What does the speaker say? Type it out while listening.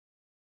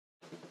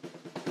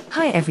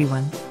Hi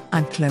everyone,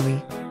 I'm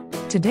Chloe.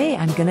 Today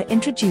I'm gonna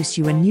introduce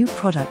you a new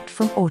product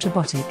from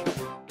Autobotic.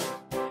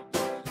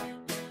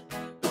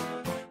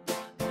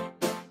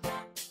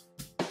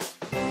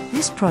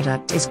 This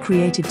product is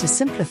created to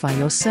simplify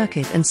your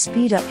circuit and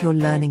speed up your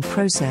learning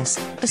process,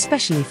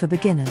 especially for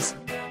beginners.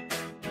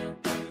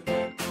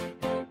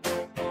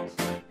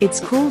 It's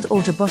called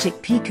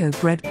Autobotic Pico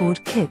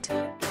Breadboard Kit.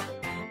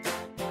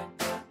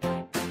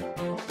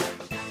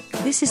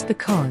 This is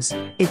because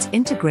it's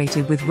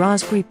integrated with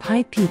Raspberry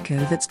Pi Pico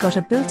that's got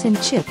a built-in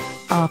chip,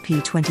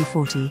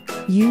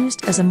 RP2040,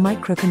 used as a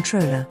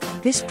microcontroller.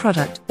 This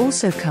product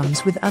also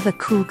comes with other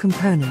cool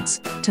components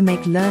to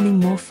make learning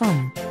more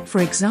fun.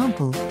 For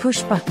example,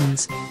 push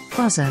buttons,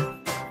 buzzer,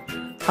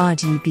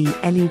 RGB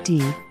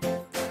LED,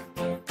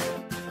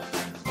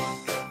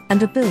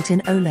 and a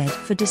built-in OLED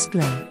for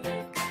display.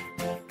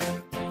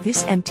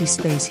 This empty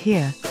space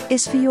here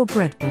is for your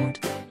breadboard.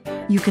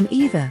 You can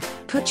either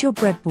put your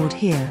breadboard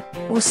here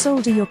or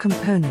solder your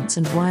components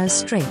and wires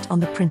straight on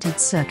the printed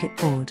circuit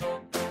board.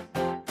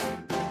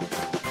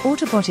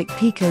 Autobotic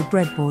Pico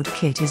Breadboard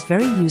Kit is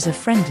very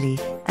user-friendly,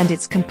 and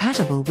it's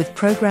compatible with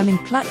programming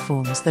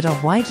platforms that are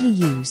widely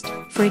used,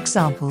 for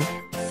example,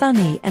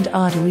 Thunny and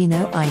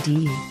Arduino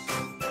IDE.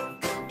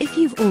 If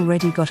you've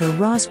already got a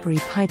Raspberry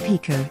Pi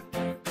Pico,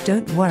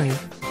 don't worry,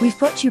 we've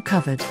got you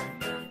covered.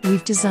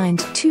 We've designed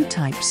two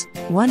types.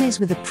 One is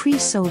with a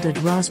pre-soldered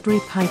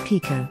Raspberry Pi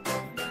Pico,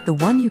 the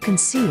one you can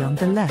see on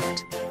the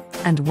left,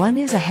 and one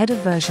is a header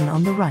version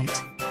on the right.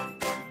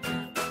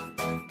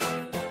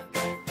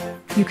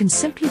 You can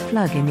simply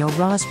plug in your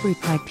Raspberry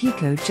Pi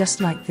Pico just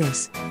like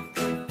this.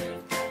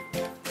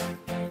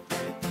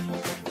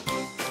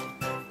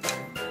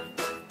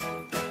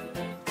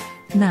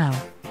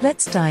 Now,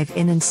 let's dive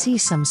in and see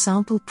some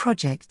sample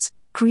projects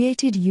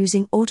created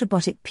using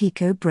Autobotic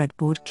Pico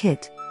Breadboard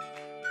Kit.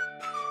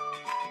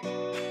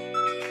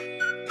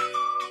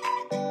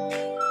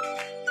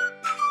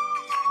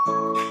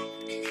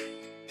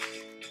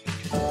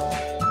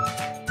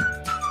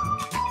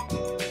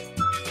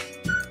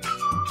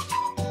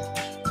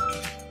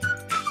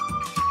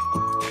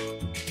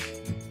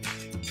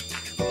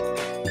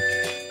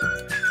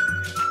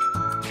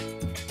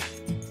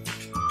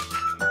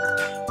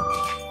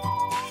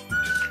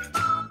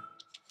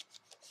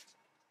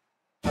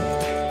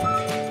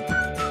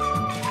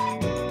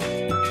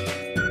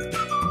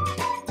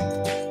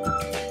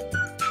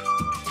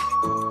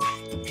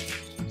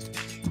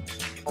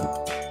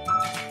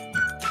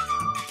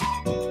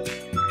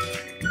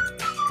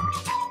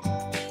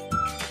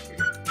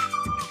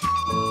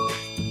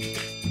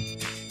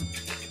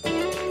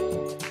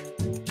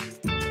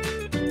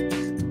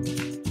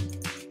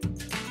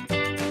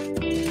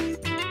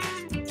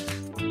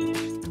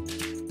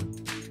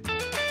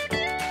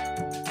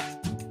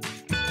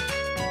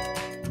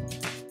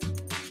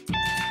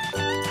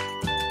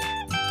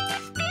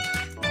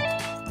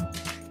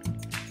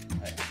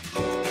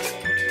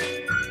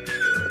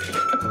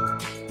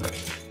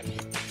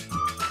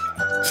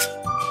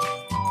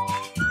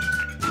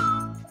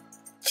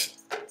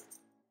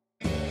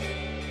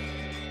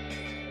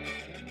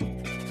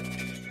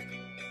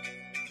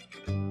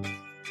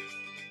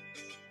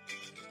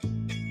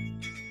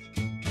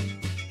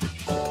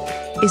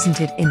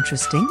 Isn't it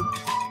interesting?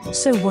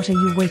 So what are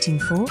you waiting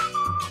for?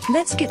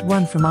 Let's get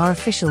one from our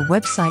official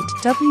website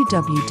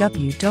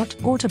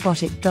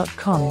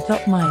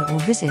www.autobotic.com.my or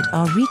visit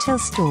our retail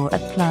store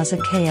at Plaza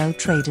KL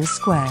Traders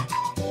Square.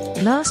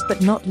 Last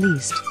but not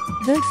least,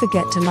 don't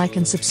forget to like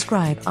and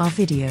subscribe our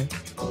video.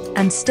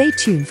 And stay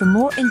tuned for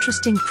more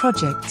interesting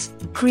projects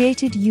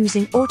created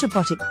using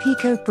Autobotic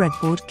Pico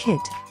Breadboard Kit.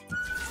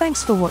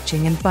 Thanks for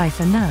watching and bye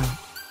for now.